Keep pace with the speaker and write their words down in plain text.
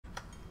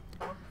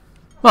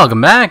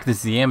Welcome back, this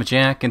is the Yama,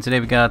 and today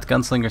we got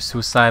Gunslinger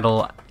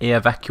Suicidal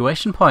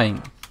Evacuation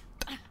Point.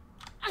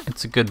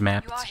 It's a good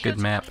map, it's a good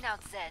map.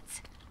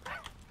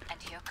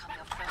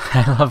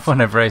 I love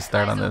whenever I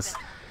start on this,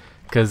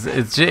 because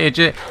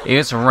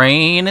it's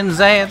raining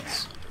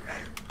Zeds.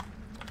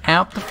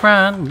 Out the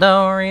front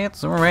door,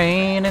 it's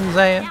raining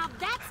Zeds.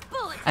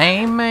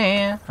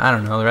 Amen. I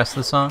don't know the rest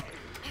of the song.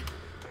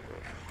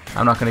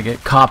 I'm not going to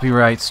get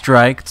copyright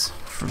striked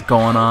for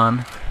going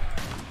on.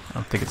 I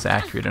don't think it's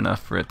accurate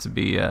enough for it to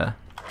be caught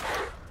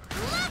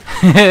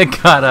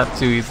up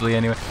too easily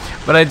anyway.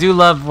 But I do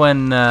love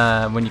when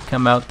you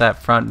come out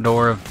that front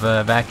door of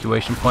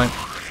evacuation point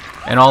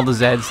and all the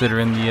Zeds that are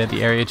in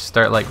the area just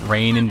start like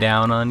raining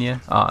down on you.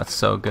 Oh, it's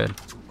so good.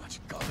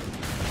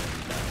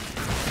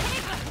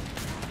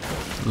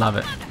 Love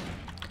it.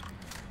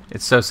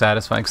 It's so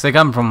satisfying because they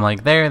come from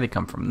like there, they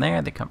come from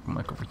there, they come from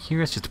like over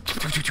here. It's just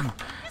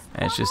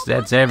and it's just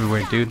Zeds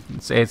everywhere, dude.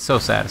 It's so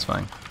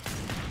satisfying.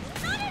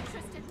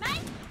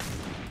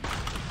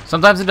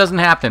 Sometimes it doesn't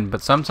happen,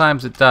 but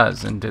sometimes it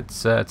does, and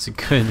it's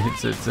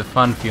a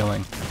fun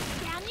feeling.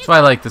 That's why I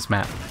like this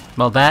map.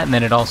 Well, that, and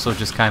then it also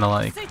just kind of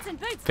like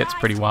fits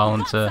pretty well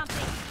into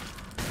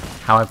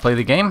how I play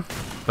the game.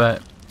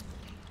 But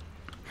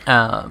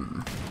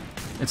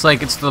it's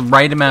like it's the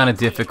right amount of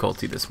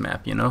difficulty. This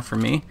map, you know, for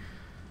me,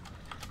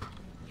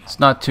 it's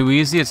not too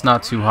easy, it's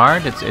not too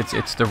hard.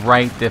 It's the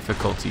right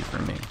difficulty for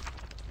me.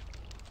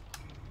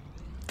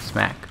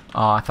 Smack.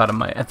 Oh, I thought it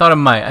might. I thought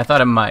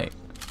it might.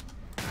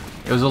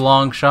 It was a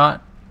long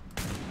shot,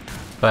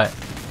 but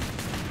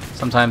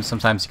sometimes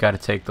you gotta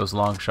take those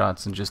long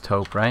shots and just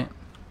hope, right?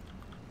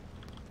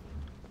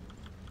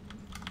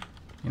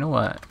 You know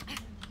what?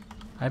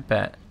 I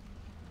bet.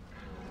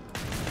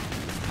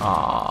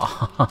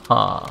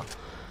 Aww.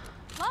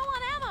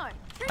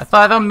 I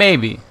thought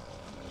maybe.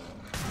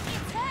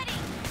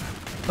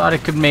 Thought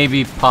it could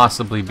maybe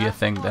possibly be a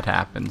thing that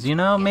happens. You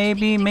know,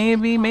 maybe.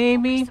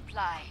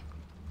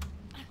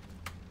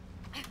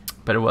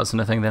 But it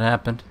wasn't a thing that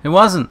happened. It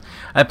wasn't.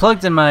 I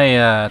plugged in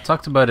my,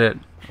 talked about it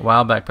a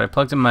while back, but I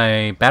plugged in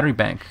my battery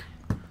bank.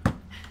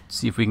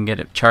 See if we can get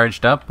it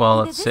charged up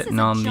while it's sitting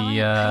on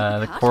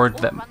the cord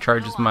that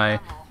charges my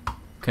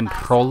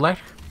controller,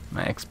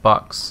 my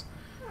Xbox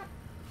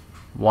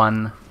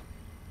One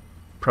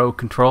Pro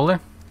controller.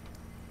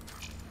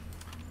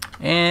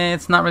 And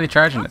it's not really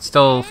charging. It's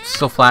still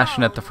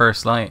flashing at the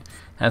first light.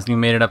 Hasn't even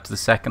made it up to the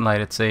second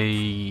light. It's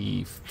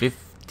a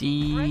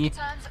 50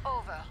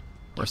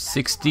 or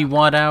 60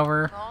 watt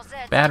hour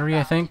battery,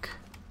 I think,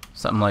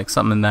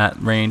 something in that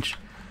range.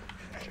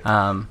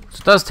 So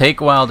it does take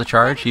a while to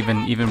charge,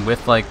 even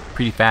with like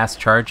pretty fast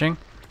charging.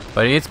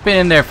 But it's been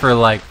in there for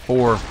like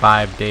 4 or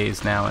 5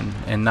 days now,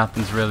 and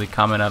nothing's really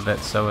coming of it.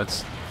 So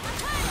it's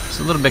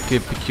a little bit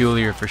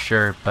peculiar for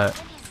sure.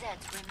 But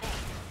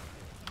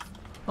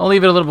I'll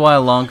leave it a little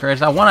while longer.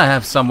 I want to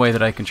have some way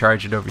that I can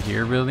charge it over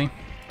here. Really,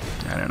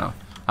 I don't know.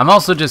 I'm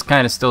also just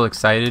kind of still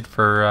excited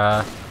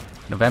for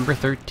November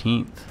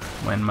 13th.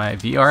 When my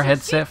VR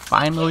headset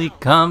finally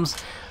comes.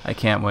 I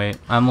can't wait.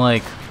 I'm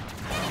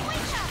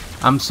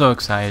so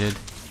excited.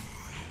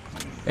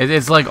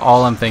 It's like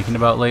all I'm thinking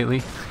about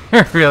lately.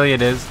 Really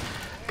it is.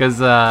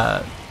 Because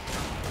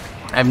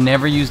I've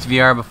never used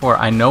VR before.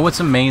 I know it's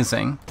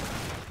amazing.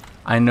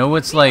 I know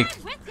it's like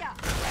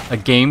a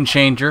game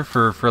changer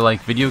for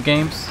like video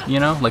games, you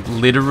know? Like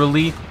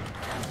literally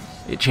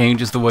it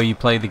changes the way you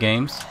play the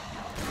games.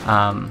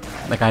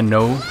 Like I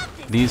know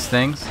these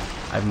things.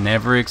 I've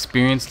never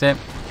experienced it.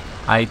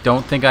 I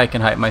don't think I can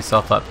hype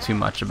myself up too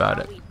much about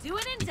it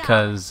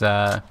because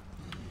I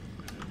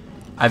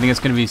think it's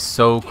going to be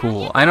so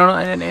cool. I don't know,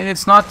 and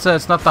it's not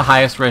the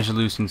highest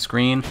resolution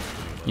screen,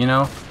 you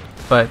know,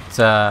 but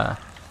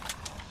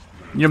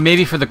you know,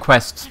 maybe for the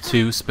Quest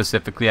 2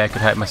 specifically, I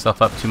could hype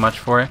myself up too much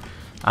for it.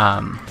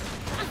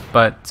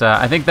 But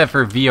I think that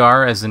for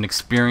VR as an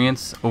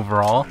experience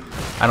overall,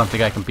 I don't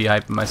think I can be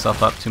hyping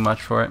myself up too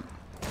much for it.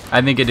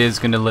 I think it is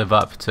going to live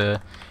up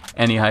to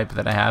any hype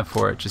that I have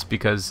for it, just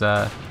because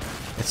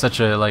it's such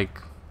a, like,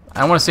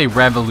 I don't want to say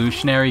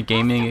revolutionary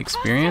gaming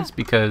experience,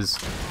 because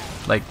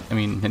like, I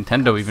mean,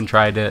 Nintendo even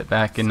tried it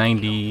back in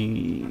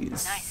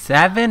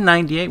 97,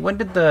 98. When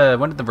did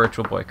the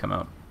Virtual Boy come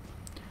out?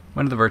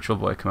 When did the Virtual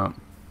Boy come out?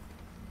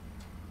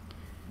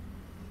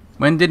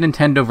 When did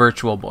Nintendo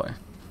Virtual Boy?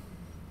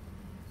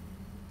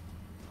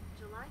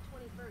 July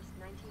 21st,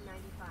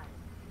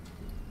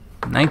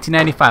 1995.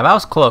 1995. I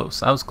was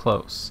close.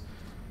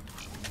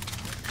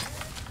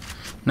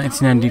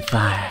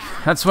 1995.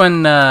 That's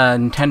when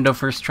Nintendo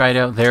first tried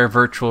out their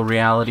virtual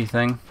reality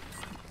thing.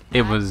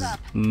 It was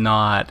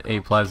not a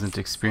pleasant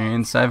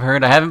experience, I've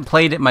heard. I haven't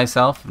played it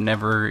myself.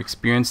 Never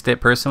experienced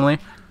it personally.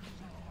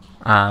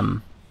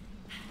 I've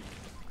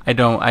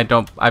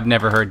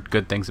never heard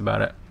good things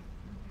about it.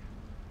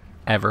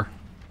 Ever.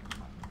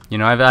 You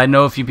know, I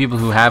know a few people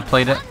who have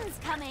played it.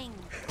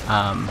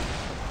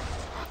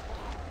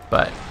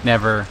 But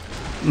never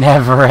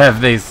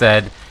have they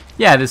said,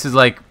 yeah, this is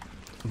like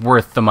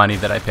worth the money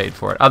that I paid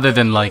for it, other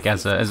than like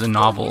as a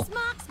novel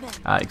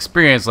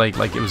experience.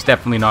 Like it was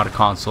definitely not a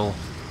console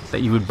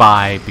that you would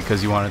buy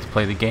because you wanted to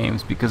play the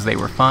games because they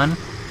were fun.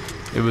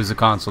 It was a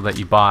console that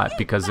you bought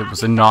because it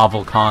was a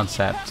novel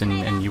concept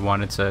and you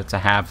wanted to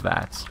have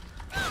that.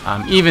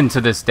 Even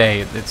to this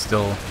day, it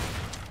still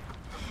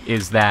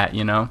is that,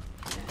 you know?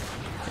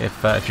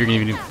 If you're going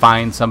to even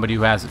find somebody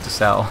who has it to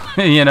sell,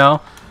 you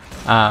know?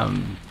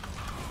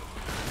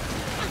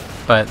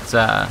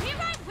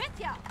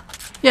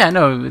 Yeah,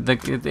 no,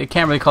 it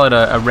can't really call it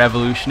a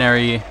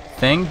revolutionary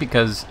thing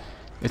because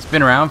it's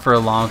been around for a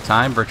long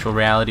time. Virtual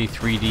reality,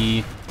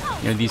 3D,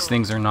 you know, these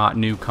things are not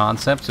new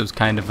concepts. It was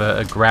kind of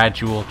a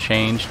gradual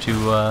change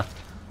to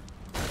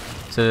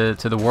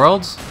the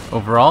world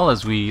overall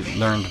as we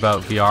learned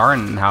about VR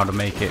and how to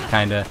make it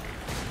kind of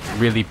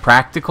really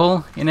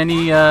practical in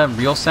any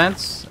real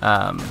sense.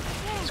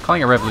 Just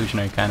calling it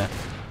revolutionary kind of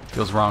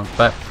feels wrong,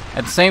 but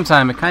at the same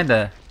time, it kind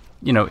of,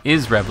 you know,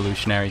 is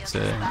revolutionary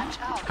to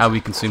how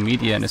we consume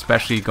media, and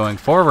especially going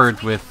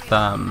forward with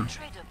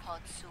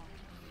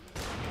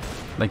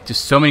like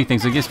just so many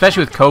things, like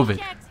especially with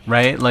COVID,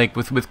 right? Like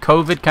with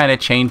COVID kind of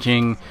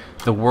changing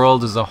the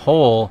world as a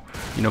whole,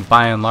 you know,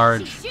 by and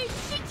large.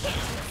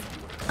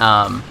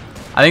 I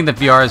think that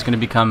VR is going to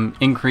become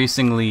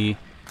increasingly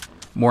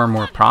more and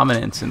more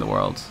prominent in the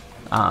world,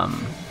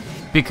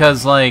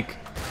 because like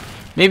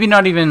maybe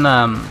not even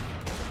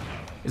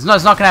it's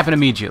not going to happen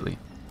immediately,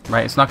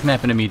 right? It's not going to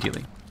happen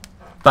immediately,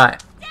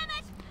 but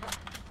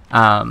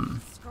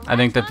I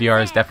think that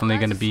VR is definitely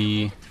going to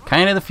be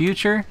kind of the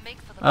future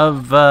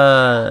of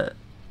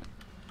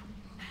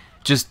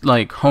just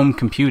like home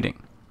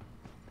computing,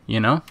 you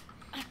know?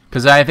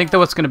 Because I think that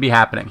what's going to be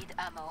happening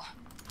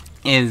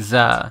is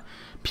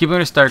people are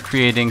going to start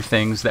creating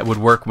things that would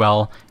work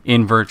well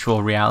in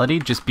virtual reality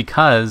just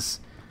because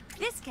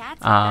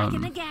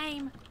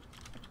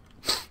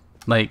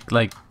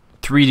like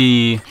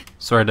 3D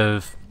sort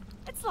of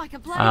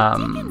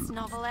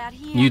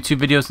YouTube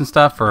videos and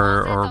stuff,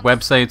 or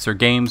websites or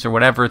games or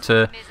whatever,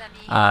 to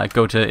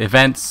go to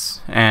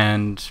events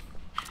and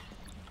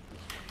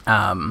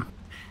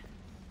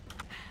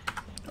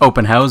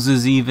open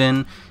houses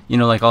even, you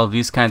know, like all of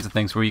these kinds of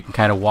things where you can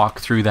kind of walk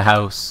through the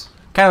house,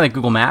 kind of like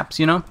Google Maps,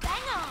 you know,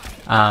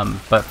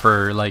 but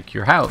for like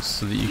your house,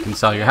 so that you can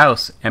sell your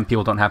house and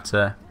people don't have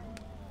to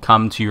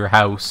come to your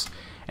house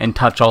and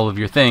touch all of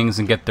your things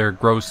and get their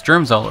gross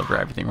germs all over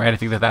everything, right? I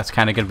think that that's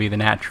kind of going to be the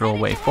natural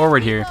way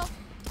forward here,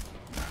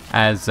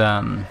 as we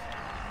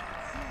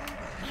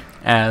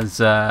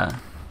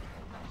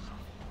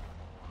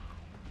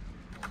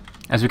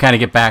kind of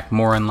get back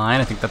more in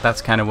line. I think that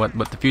that's kind of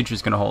what the future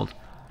is going to hold.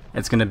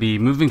 It's going to be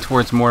moving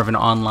towards more of an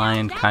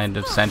online kind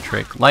of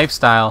centric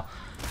lifestyle,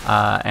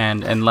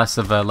 and less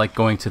of a like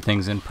going to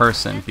things in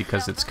person,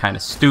 because it's kind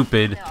of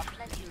stupid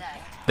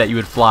that you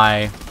would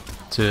fly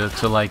to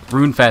like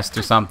RuneFest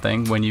or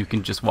something when you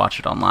can just watch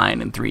it online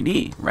in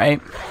 3D,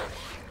 right?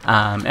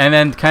 And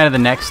then kind of the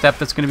next step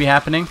that's going to be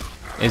happening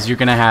is you're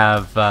going to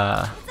have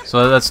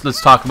so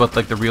let's talk about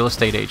like the real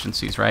estate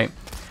agencies, right?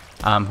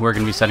 Who are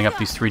going to be setting up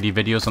these 3D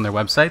videos on their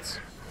websites,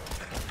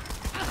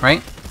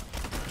 right?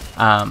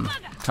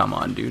 Come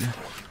on, dude.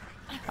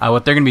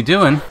 What they're going to be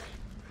doing,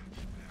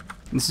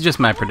 this is just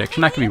my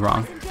prediction, I could be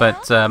wrong,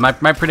 but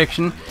my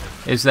prediction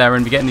is that we're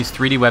going to be getting these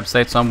 3D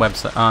websites on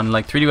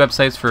like 3D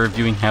websites for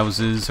viewing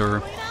houses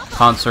or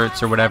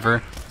concerts or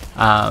whatever,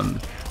 and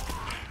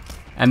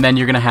then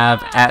you're going to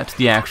have at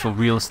the actual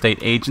real estate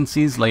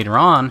agencies later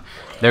on,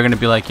 they're going to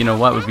be like, you know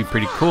what would be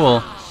pretty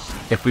cool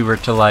if we were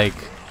to like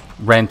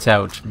rent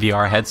out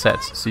VR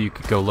headsets so you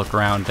could go look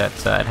around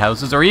at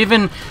houses, or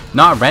even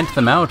not rent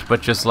them out,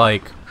 but just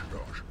like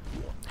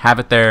have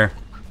it there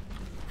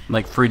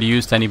like free to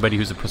use to anybody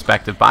who's a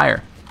prospective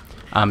buyer,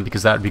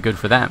 because that would be good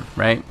for them,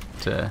 right?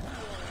 To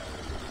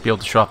be able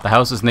to show off the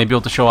houses, and they'd be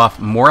able to show off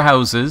more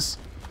houses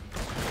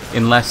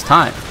in less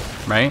time,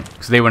 right?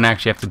 Because they wouldn't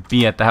actually have to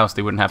be at the house.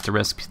 They wouldn't have to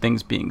risk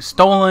things being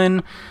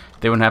stolen.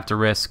 They wouldn't have to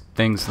risk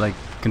things like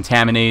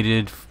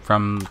contaminated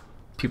from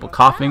people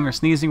coughing or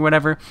sneezing or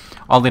whatever.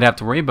 All they'd have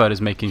to worry about is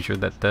making sure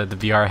that the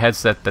VR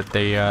headset that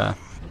they are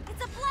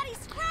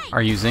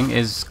using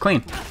is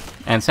clean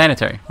and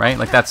sanitary, right?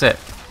 Like that's it.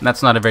 And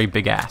that's not a very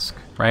big ask,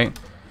 right?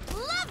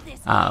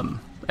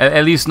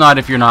 At least not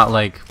if you're not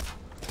like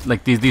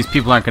these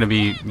people aren't going to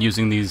be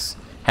using these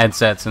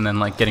headsets and then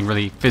like getting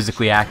really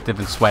physically active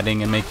and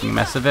sweating and making a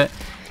mess of it.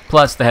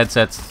 Plus the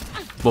headsets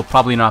will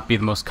probably not be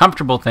the most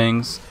comfortable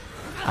things,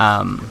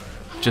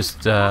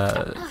 just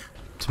to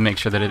make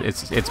sure that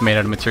it's made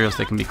out of materials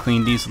that can be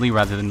cleaned easily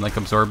rather than like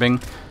absorbing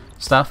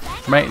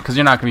stuff, right? Because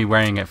you're not going to be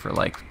wearing it for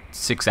like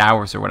 6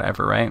 hours or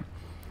whatever, right?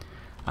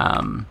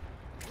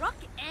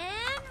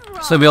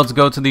 So you'll be able to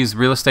go to these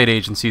real estate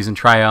agencies and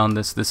try on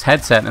this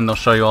headset, and they'll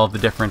show you all of the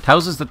different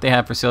houses that they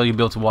have for sale. You'll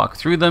be able to walk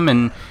through them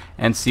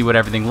and see what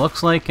everything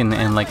looks like,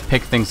 and like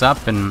pick things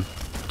up and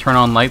turn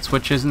on light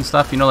switches and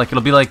stuff. You know, like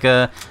it'll be like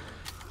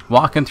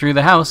walking through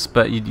the house,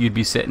 but you'd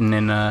be sitting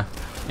in a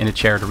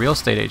chair at a real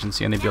estate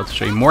agency, and they'd be able to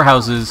show you more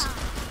houses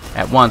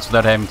at once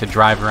without having to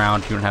drive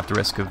around. You don't have to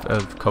risk of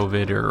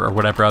COVID or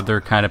whatever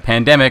other kind of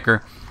pandemic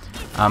or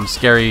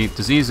scary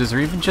diseases, or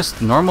even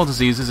just normal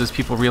diseases, as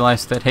people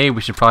realize that, hey,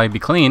 we should probably be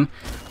clean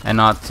and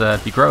not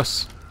be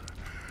gross.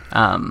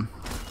 You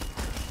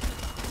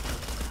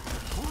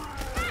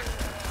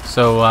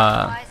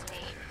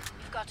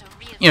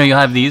know, you'll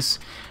have these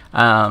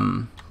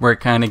where it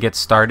kind of gets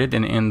started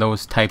in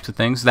those types of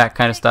things, that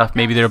kind of stuff.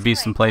 Maybe there'll be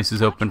some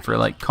places open for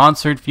like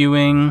concert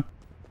viewing,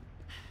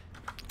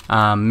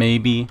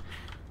 maybe.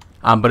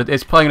 But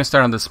it's probably going to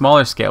start on the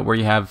smaller scale where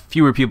you have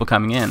fewer people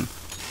coming in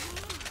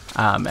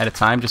at a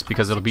time, just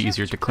because it'll be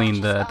easier to clean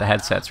the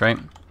headsets, right?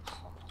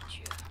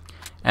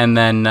 And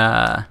then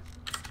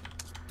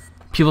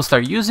people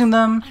start using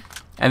them,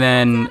 and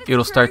then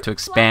it'll start to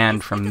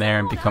expand from there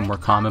and become more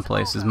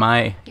commonplace, is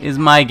my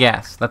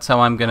guess. That's how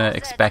I'm going to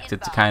expect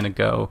it to kind of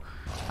go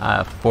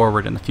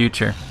forward in the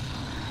future.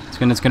 It's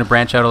gonna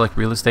branch out to like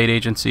real estate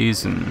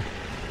agencies and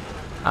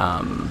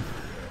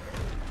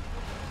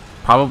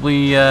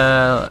probably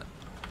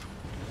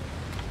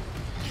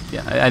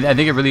yeah, I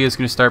think it really is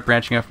going to start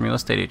branching out from real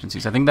estate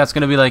agencies. I think that's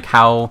going to be like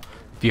how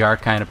VR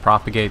kind of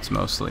propagates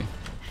mostly.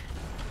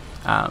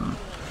 And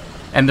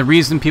the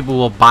reason people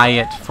will buy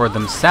it for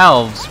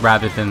themselves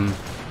rather than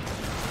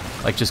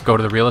like just go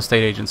to the real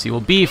estate agency will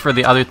be for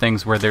the other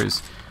things where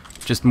there's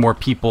just more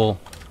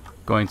people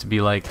going to be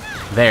like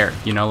there,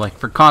 you know, like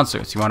for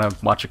concerts. You want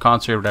to watch a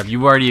concert or whatever.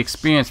 You already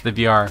experienced the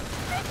VR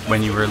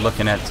when you were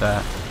looking at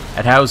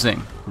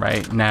housing.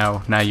 Right,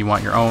 now you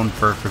want your own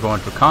for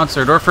going to a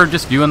concert, or for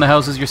just viewing the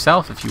houses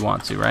yourself if you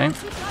want to, right?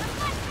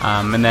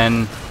 And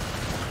then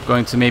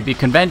going to maybe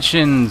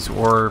conventions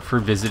or for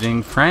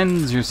visiting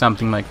friends or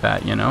something like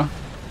that, you know?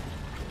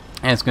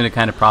 And it's going to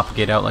kind of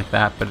propagate out like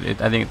that, but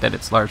I think that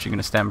it's largely going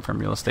to stem from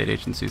real estate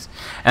agencies.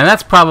 And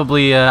that's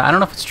probably, I don't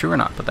know if it's true or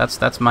not, but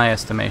that's my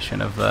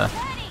estimation of the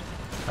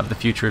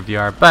future of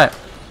VR. But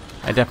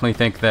I definitely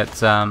think that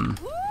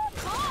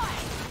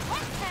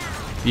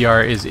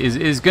VR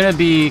is going to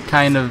be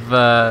kind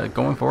of,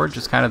 going forward,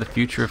 just kind of the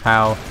future of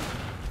how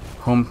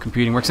home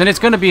computing works. And it's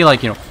going to be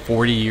like, you know,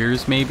 40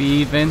 years maybe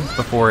even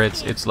before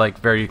it's like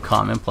very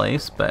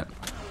commonplace. But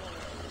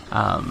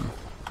I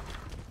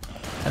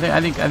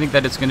think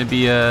that it's going to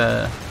be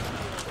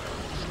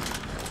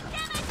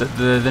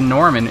the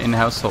norm in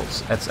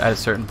households at a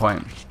certain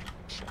point.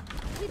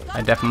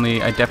 I definitely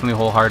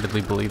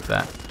wholeheartedly believe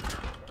that.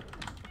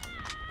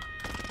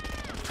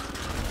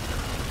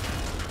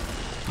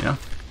 You know?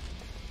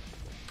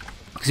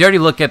 Because you already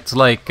look at,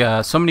 like,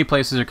 so many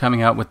places are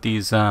coming out with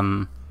these,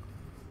 like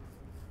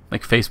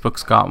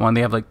Facebook's got one.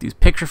 They have, like, these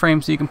picture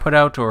frames that you can put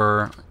out,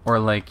 or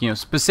like, you know,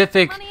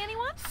 specific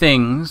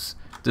things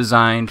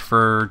designed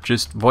for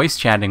just voice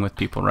chatting with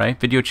people, right?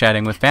 Video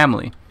chatting with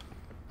family,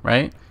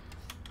 right?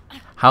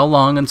 How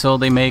long until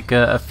they make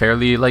a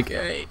fairly, like,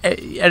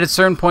 at a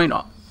certain point,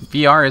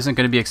 VR isn't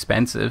going to be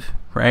expensive,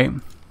 right?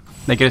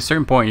 Like, at a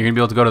certain point, you're going to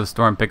be able to go to the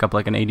store and pick up,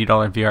 like, an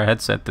 $80 VR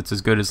headset that's as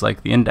good as,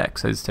 like, the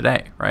Index is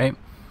today, right?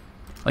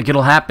 Like,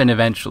 it'll happen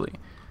eventually.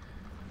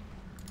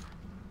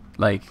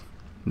 Like,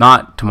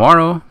 not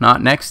tomorrow,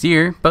 not next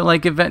year, but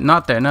like,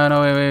 not there.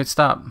 No, wait,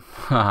 stop.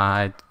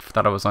 I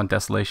thought I was on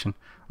desolation.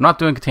 I'm not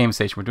doing containment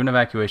station. We're doing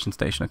evacuation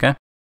station, okay?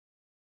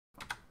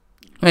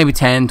 Maybe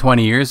 10,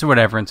 20 years or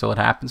whatever until it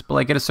happens. But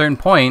like, at a certain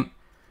point,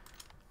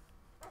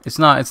 it's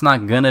not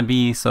gonna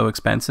be so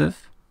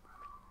expensive.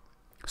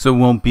 So it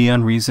won't be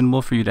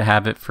unreasonable for you to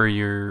have it for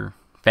your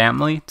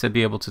family to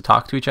be able to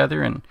talk to each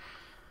other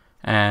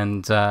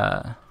and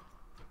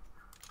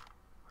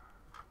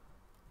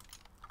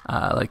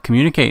like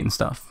communicate and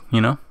stuff,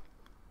 you know?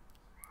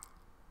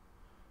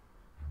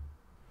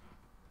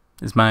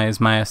 Is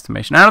my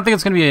estimation. I don't think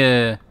it's gonna be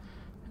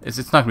it's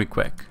not gonna be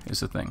quick, is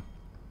the thing.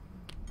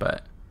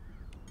 But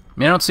I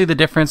mean, I don't see the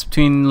difference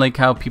between like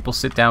how people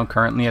sit down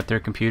currently at their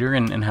computer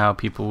and how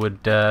people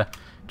would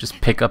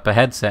just pick up a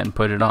headset and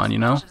put it on, you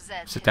know?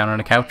 Sit down on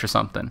a couch or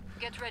something.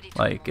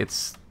 Like,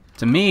 it's,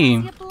 to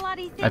me,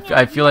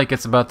 I feel like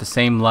it's about the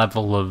same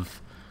level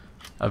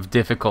of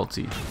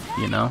difficulty,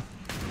 you know?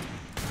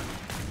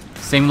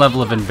 Same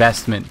level of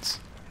investment,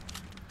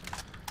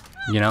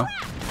 you know?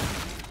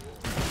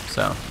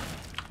 So,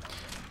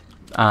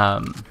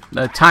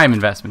 time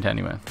investment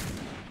anyway.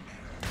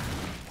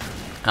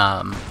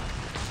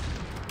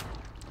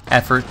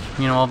 Effort,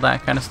 you know, all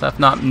that kind of stuff.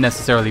 Not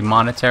necessarily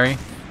monetary.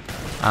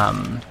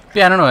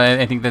 Yeah, I don't know.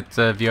 I think that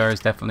VR is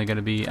definitely going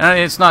to be.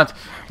 It's not.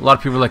 A lot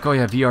of people are like, "Oh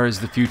yeah, VR is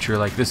the future.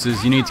 Like this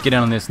is. You need to get in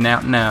on this now."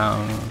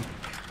 No,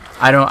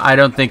 I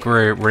don't think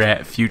we're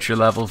at future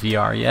level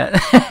VR yet.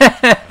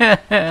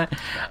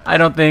 I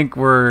don't think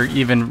we're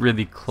even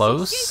really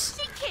close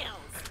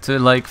to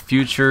like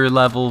future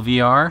level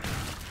VR.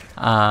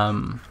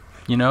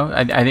 You know,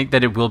 I think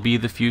that it will be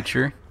the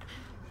future.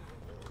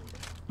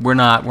 We're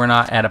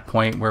not at a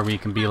point where we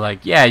can be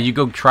like, yeah, you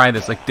go try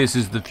this. Like this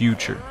is the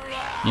future.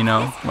 You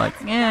know, like,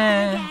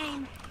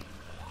 yeah.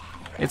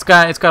 It's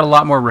got a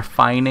lot more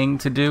refining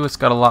to do. It's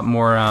got a lot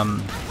more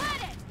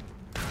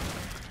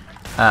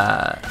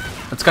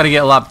it's got to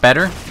get a lot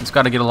better. It's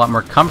got to get a lot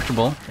more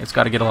comfortable. It's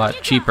got to get a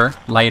lot cheaper,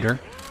 lighter,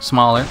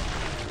 smaller.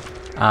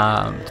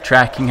 The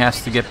tracking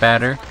has to get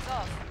better.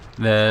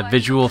 The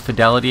visual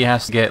fidelity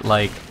has to get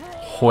like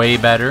way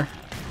better.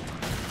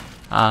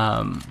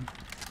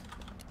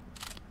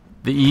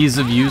 The ease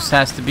of use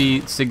has to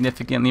be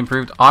significantly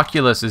improved.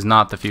 Oculus is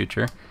not the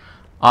future.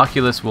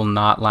 Oculus will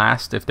not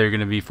last if they're going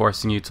to be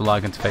forcing you to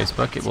log into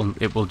Facebook.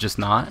 It will just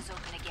not.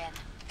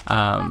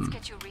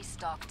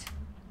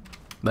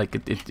 Like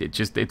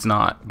it's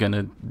not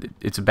gonna.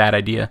 It's a bad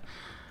idea.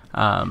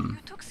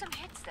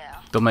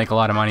 They'll make a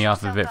lot of money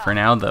off of it for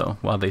now, though,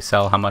 while they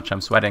sell how much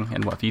I'm sweating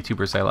and what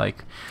VTubers I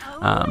like.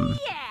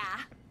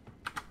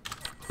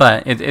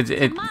 But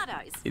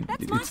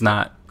it's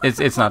not.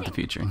 It's not the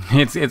future.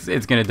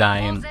 It's gonna die,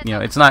 and you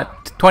know it's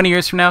not 20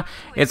 years from now.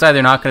 It's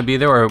either not gonna be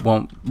there or it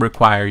won't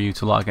require you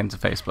to log into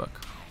Facebook.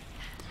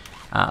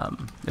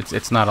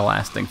 It's not a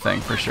lasting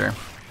thing for sure.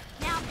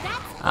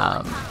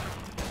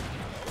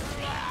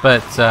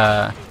 But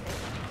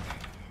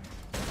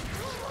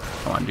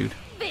come on, dude.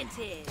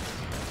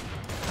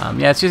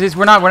 Yeah,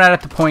 we're not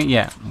at the point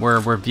yet where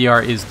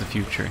VR is the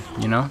future.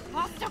 You know,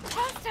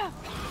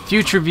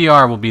 future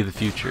VR will be the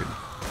future.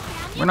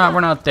 We're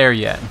not there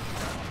yet.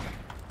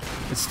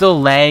 It's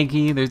still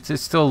laggy.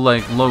 It's still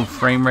like low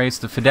frame rates.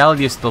 The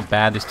fidelity is still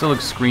bad. There's still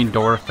like screen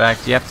door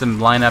effects. You have to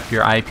line up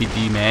your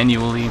IPD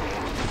manually,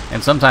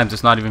 and sometimes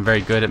it's not even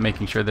very good at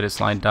making sure that it's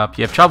lined up.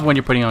 You have trouble when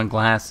you're putting on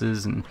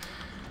glasses, and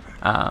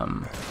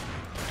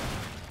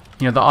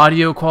you know, the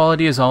audio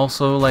quality is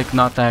also like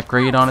not that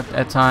great on it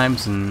at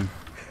times, and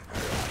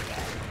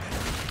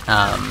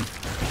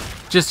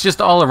just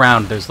all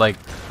around there's like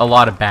a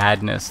lot of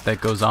badness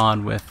that goes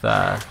on with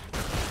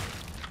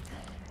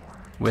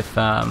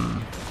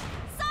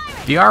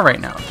VR right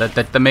now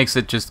that makes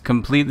it just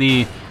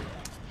completely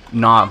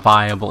not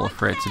viable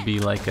for it to be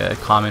like a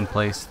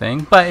commonplace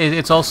thing. But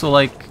it's also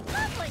like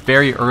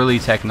very early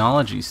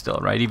technology still,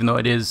 right? Even though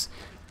it is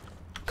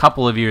a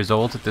couple of years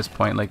old at this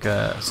point, like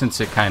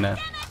since it kind of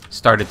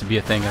started to be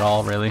a thing at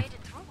all, really.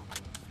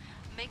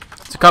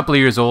 It's a couple of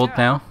years old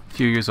now, a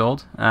few years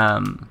old.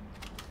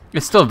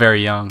 It's still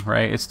very young,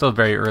 right? It's still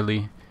very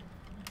early.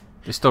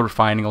 They're still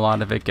refining a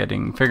lot of it,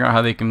 figuring out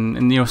how they can,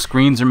 and you know,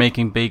 screens are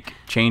making big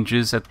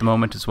changes at the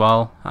moment as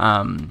well.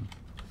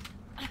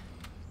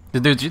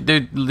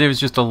 There's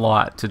just a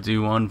lot to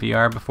do on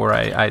VR before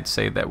I'd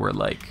say that we're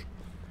like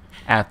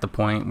at the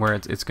point where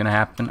it's gonna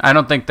happen. I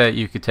don't think that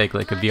you could take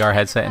like a VR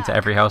headset into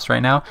every house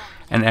right now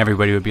and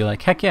everybody would be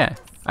like, heck yeah.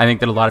 I think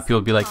that a lot of people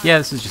would be like, yeah,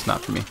 this is just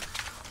not for me.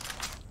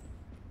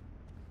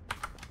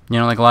 You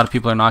know, like a lot of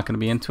people are not going to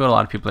be into it. A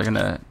lot of people are going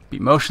to be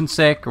motion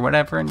sick or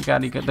whatever, and you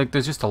got like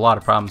there's just a lot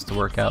of problems to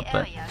work out.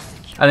 But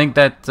I think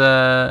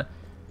that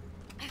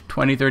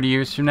 20, 30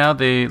 years from now,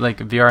 like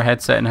a VR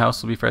headset in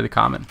house will be fairly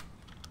common,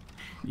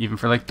 even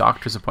for like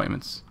doctor's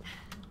appointments.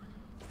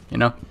 You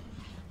know,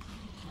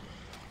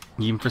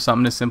 even for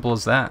something as simple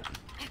as that.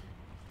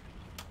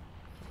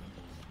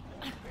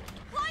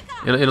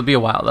 It'll be a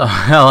while though.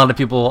 a lot of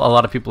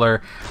people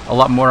are a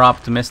lot more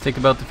optimistic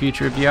about the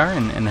future of VR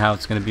and how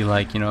it's going to be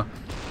like, you know.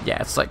 Yeah,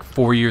 it's like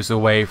 4 years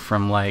away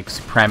from like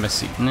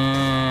supremacy.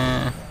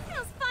 Nah.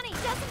 Feels funny,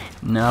 doesn't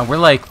it? No, we're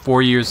like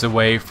 4 years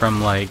away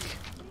from like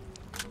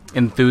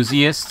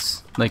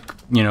enthusiasts, like,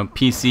 you know,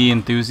 PC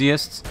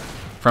enthusiasts,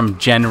 from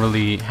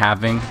generally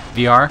having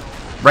VR.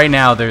 Right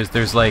now,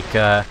 there's like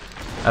a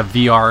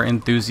VR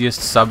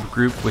enthusiast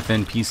subgroup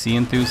within PC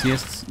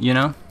enthusiasts, you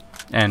know,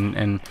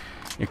 and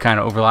it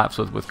kind of overlaps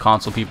with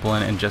console people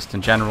and just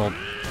in general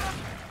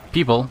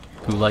people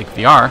who like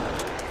VR.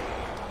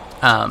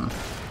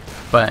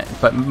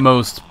 But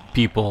most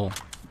people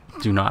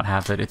do not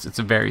have it. It's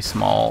a very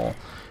small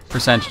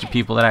percentage of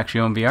people that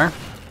actually own VR.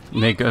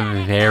 Make a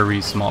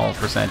very small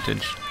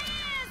percentage.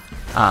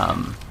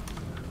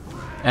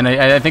 And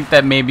I think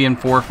that maybe in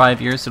 4 or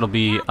 5 years it'll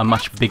be a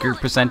much bigger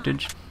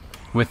percentage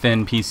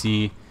within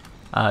PC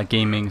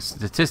gaming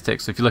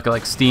statistics. So if you look at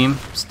like Steam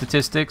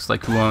statistics,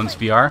 like who owns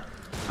VR,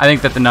 I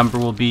think that the number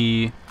will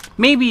be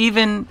maybe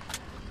even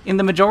in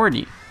the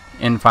majority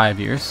in 5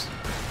 years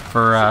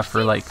for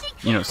like,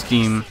 you know,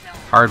 Steam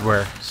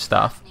hardware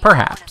stuff.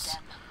 Perhaps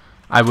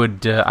I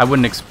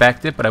wouldn't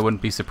expect it, but I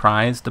wouldn't be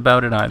surprised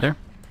about it either.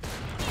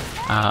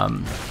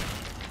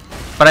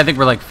 But I think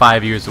we're like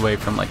 5 years away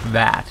from like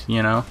that,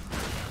 you know.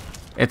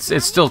 It's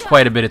still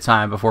quite a bit of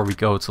time before we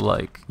go to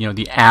like, you know,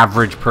 the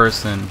average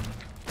person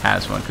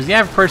has one, because the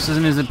average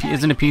person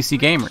isn't a PC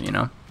gamer, you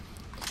know.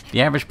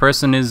 The average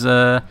person is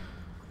like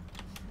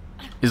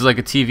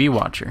a TV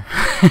watcher.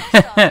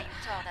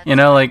 You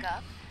know, like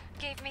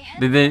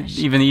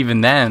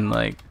even then,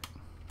 like,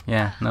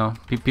 yeah, no,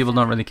 people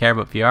don't really care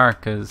about VR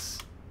because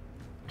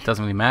it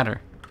doesn't really matter.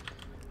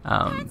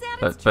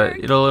 But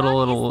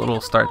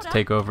it'll start to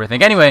take over, I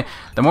think. Anyway,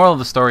 the moral of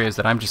the story is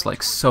that I'm just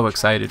like so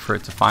excited for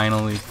it to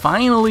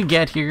finally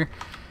get here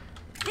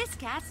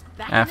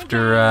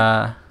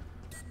after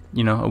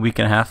you know, a week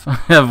and a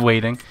half of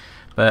waiting.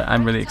 But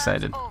I'm really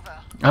excited.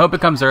 I hope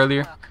it comes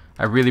earlier.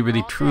 I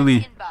really,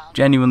 truly,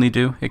 genuinely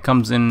do. It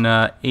comes in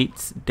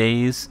 8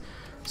 days,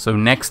 so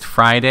next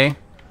Friday.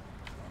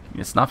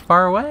 It's not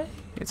far away.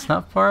 It's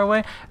not far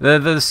away.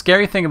 The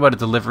scary thing about a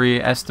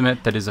delivery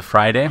estimate that is a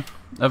Friday,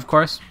 of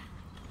course,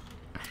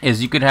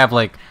 is you could have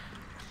like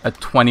a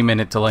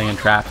 20-minute delay in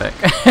traffic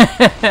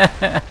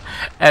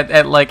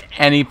at like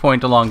any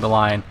point along the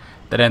line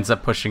that ends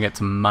up pushing it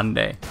to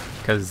Monday,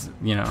 because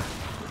you know,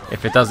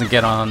 if it doesn't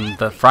get on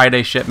the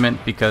Friday shipment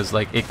because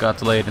like it got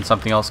delayed and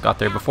something else got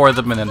there before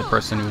them, and then the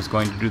person who was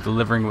going to do the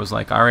delivering was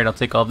like, alright, I'll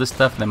take all this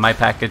stuff, and then my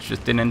package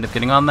just didn't end up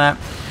getting on that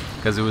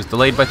because it was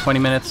delayed by 20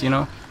 minutes, you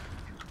know.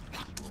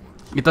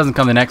 It doesn't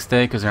come the next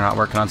day because they're not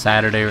working on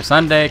Saturday or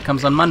Sunday. It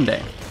comes on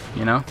Monday,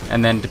 you know.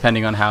 And then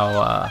depending on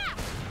how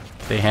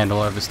they handle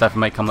all of the stuff, it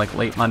might come like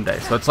late Monday.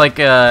 So it's like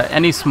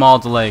any small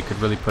delay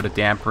could really put a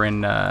damper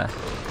in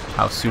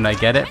how soon I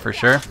get it, for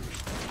sure.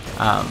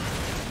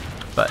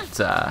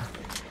 But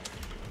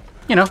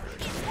you know,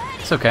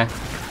 it's okay.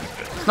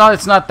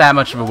 It's not that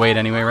much of a wait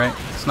anyway, right?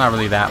 It's not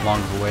really that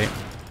long of a wait,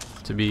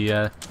 to be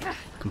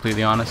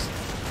completely honest.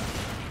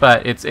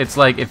 But it's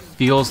like, it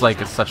feels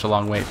like it's such a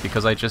long wait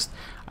because I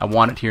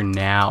want it here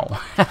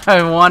now.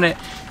 I want it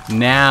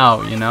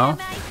now, you know?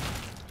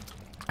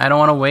 I don't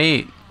want to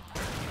wait.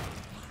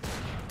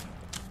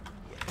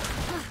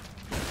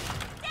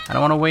 I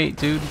don't want to wait,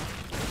 dude.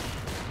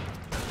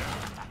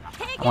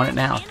 I want it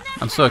now.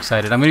 I'm so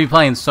excited. I'm going to be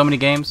playing so many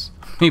games.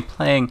 I'm going to be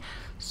playing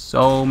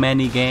so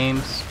many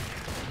games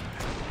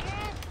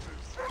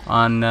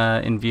on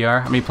in VR.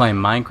 I'm going to be playing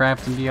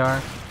Minecraft in VR.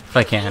 If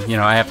I can. You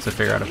know, I have to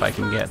figure out if I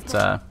can get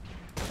the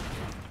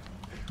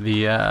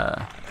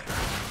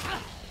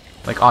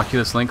like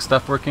Oculus Link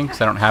stuff working,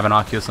 because I don't have an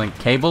Oculus Link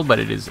cable, but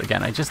it is,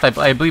 again, I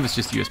believe it's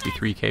just USB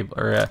 3 cable,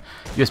 or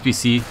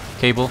USB-C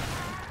cable.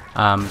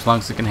 As long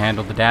as it can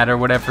handle the data or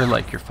whatever,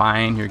 like, you're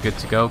fine, you're good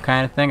to go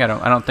kind of thing. I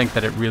don't think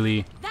that it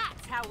really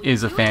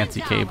is a fancy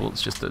cable.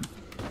 It's just a,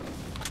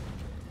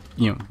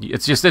 you know,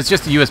 it's just a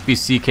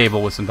USB-C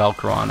cable with some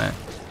Velcro on it,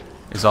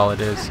 is all it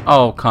is.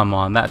 Oh, come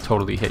on, that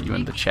totally hit you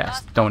in the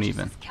chest. Don't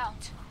even.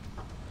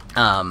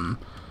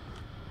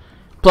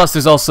 Plus,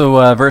 there's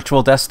also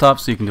virtual desktop,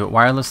 so you can do it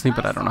wirelessly,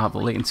 but I don't know how the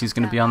latency is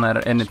going to be on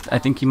that. And I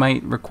think you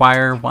might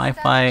require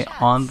Wi-Fi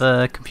on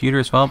the computer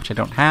as well, which I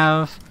don't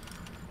have.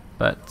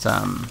 But,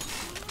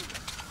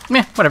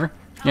 yeah, whatever.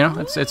 You know,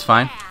 it's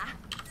fine.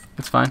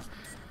 It's fine.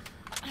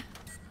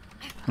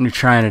 I'm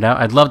trying it out.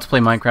 I'd love to play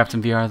Minecraft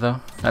in VR,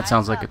 though. That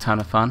sounds like a ton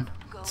of fun.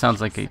 It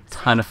sounds like a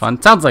ton of fun.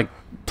 It sounds like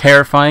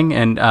terrifying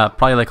and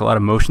probably like a lot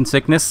of motion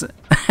sickness.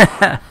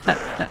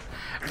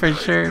 For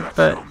sure,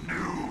 but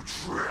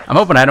I'm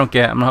hoping I don't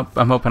get. I'm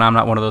hoping I'm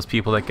not one of those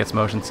people that gets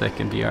motion sick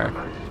in VR.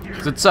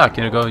 Cause it'd suck,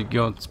 you know.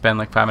 Go spend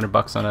like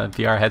 $500 on a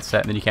VR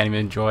headset and then you can't even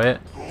enjoy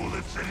it.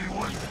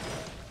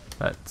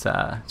 But it's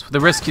the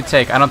risk you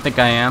take. I don't think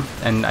I am,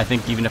 and I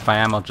think even if I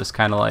am, I'll just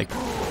kind of like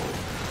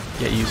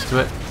get used to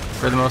it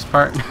for the most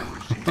part.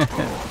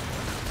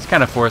 Just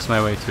kind of force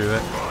my way through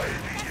it.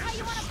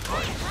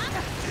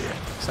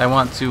 So I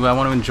want to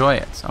enjoy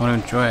it. I want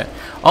to enjoy it.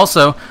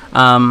 Also,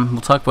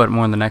 we'll talk about it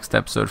more in the next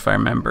episode if I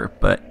remember.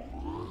 But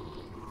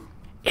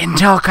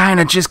Intel kind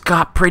of just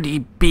got pretty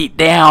beat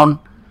down.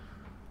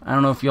 I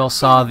don't know if y'all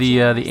saw the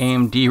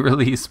AMD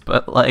release,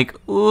 but like,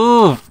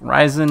 ooh,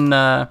 Ryzen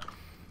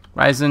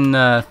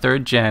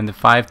 3rd Gen, the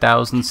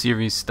 5000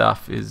 series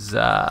stuff is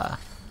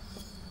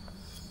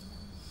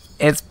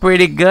it's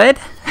pretty good,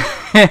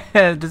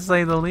 to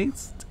say the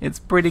least. It's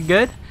pretty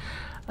good.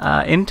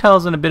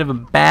 Intel's in a bit of a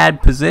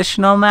bad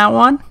position on that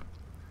one.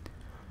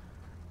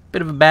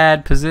 Bit of a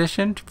bad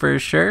position for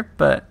sure,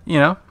 but you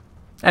know.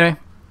 Anyway,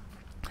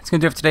 that's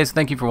gonna do it for today. So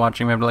thank you for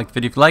watching. Remember to like the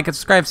video if you like it,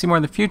 subscribe, see more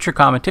in the future,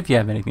 comment if you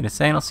have anything to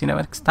say, and I'll see you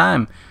next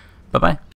time. Bye bye.